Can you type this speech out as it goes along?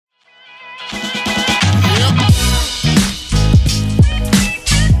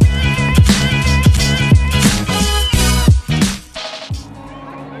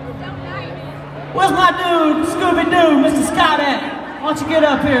Where's my dude, Scooby-Doo, Mr. Scott at? Why don't you get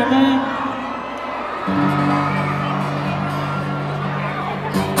up here, man?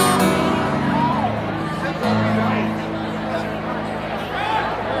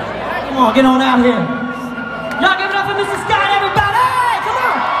 Come on, get on out here. Y'all give it up for Mr. Scott, everybody! Come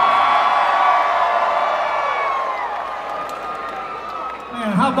on!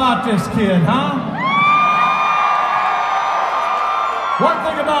 Man, how about this kid, huh? One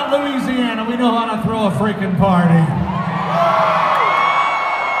thing about Louisiana, we know how to throw a freaking party.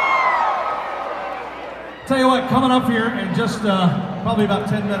 Tell you what, coming up here in just probably about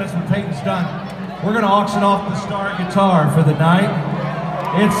 10 minutes when Payton's done, we're going to auction off the star guitar for the night.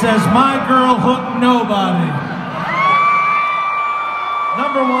 It says, "My Girl Hook Nobody."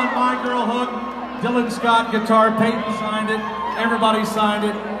 Number one, My Girl Hook, Dylan Scott guitar, Payton signed it, everybody signed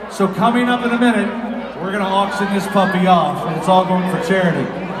it. So coming up in a minute, we're going to auction this puppy off, and it's all going for charity.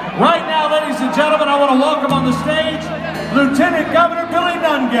 Right now, ladies and gentlemen, I want to welcome on the stage Lieutenant Governor Billy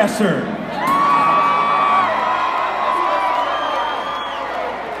Nungesser.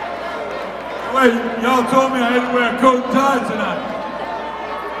 Wait, y'all told me I had to wear a coat and tie tonight.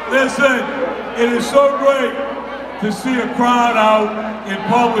 Listen, it is so great to see a crowd out in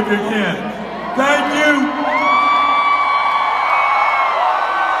public again. Thank you.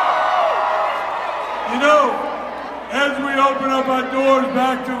 You know, as we open up our doors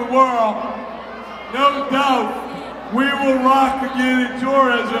back to the world, no doubt we will rock again in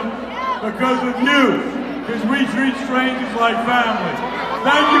tourism because of you, because we treat strangers like family.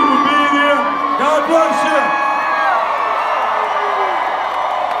 Thank you for being here. God bless you.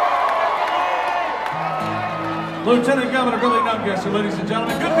 Lieutenant Governor Billy Nungesser, ladies and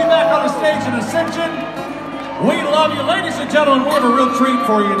gentlemen. Good to be back on the stage in Ascension. We love you. Ladies and gentlemen, we have a real treat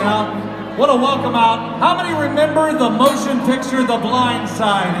for you now. What a welcome out. How many remember the motion picture The Blind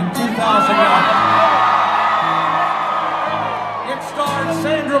Side in 2009? It starred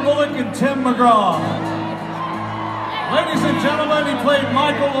Sandra Bullock and Tim McGraw. Ladies and gentlemen, he played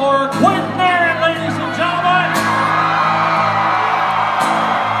Michael Orr. Quinton, ladies and gentlemen.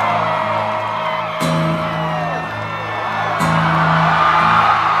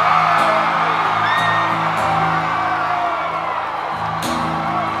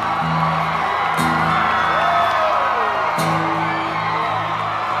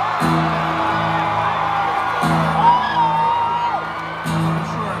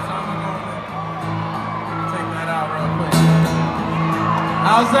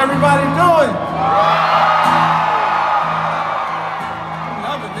 How's everybody doing? I'm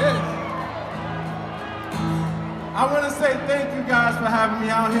loving this. I want to say thank you guys for having me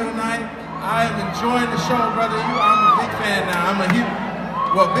out here tonight. I am enjoying the show, brother. I'm a big fan now. I'm a huge,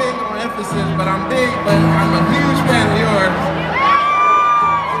 well, big on emphasis, but I'm big, but I'm a huge fan of yours.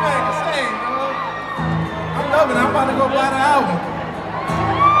 You know what I'm saying, bro? I'm loving it. I'm about to go buy the album.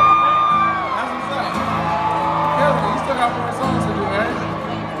 That's what's up. You still got more songs to do, right?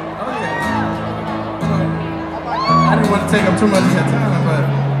 I didn't want to take up too much of your time, but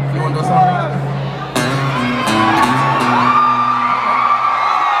you want to do something else?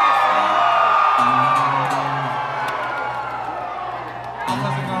 I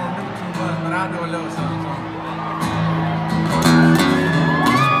wasn't going to do too much, but I'll do a little something.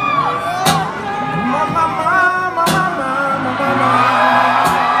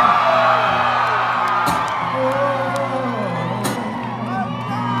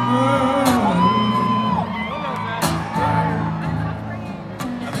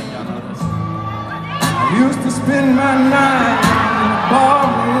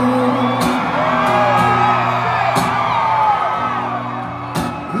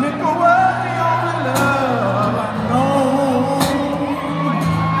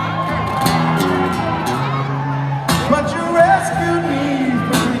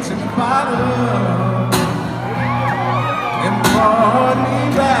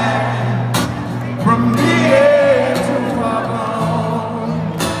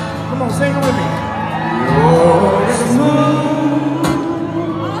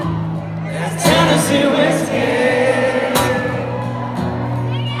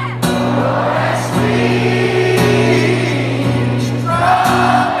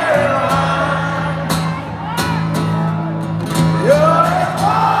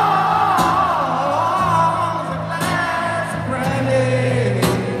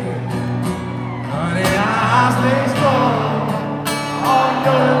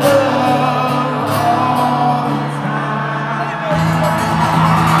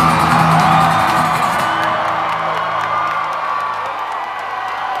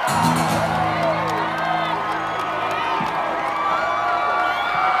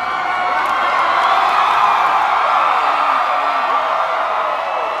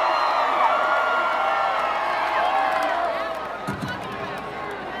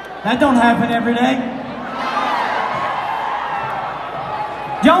 That don't happen every day.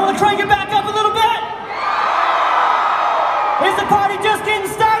 Y'all want to crank it back up a little bit? Is the party just getting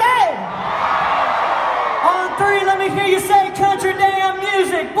started? On three, let me hear you say country damn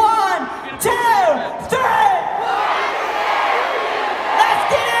music. 1, 2, 3.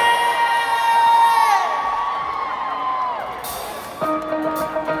 Let's get it!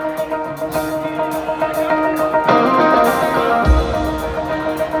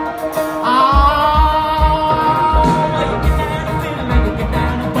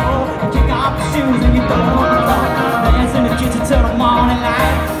 Till the morning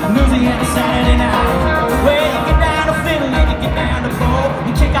light, Louisiana Saturday night. Well, you get down to fiddle and you get down to bowl.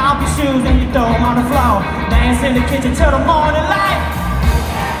 You kick off your shoes and you throw them on the floor. Dance in the kitchen till the morning light.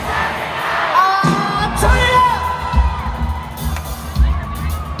 Oh, turn it up!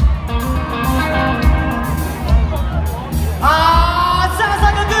 Oh, it sounds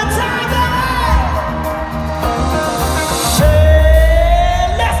like a good time, guys!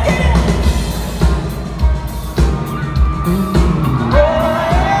 Hey, let's get it!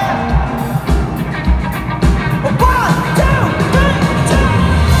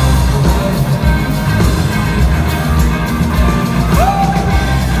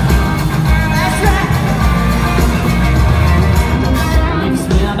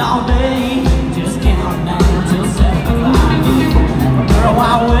 All day, just count down till 7 o'clock. Girl,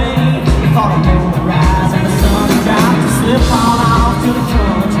 while waiting for the moon to rise and the sun to drop, to slip on off to the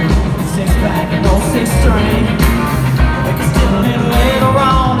country. 6-pack and old 6-string.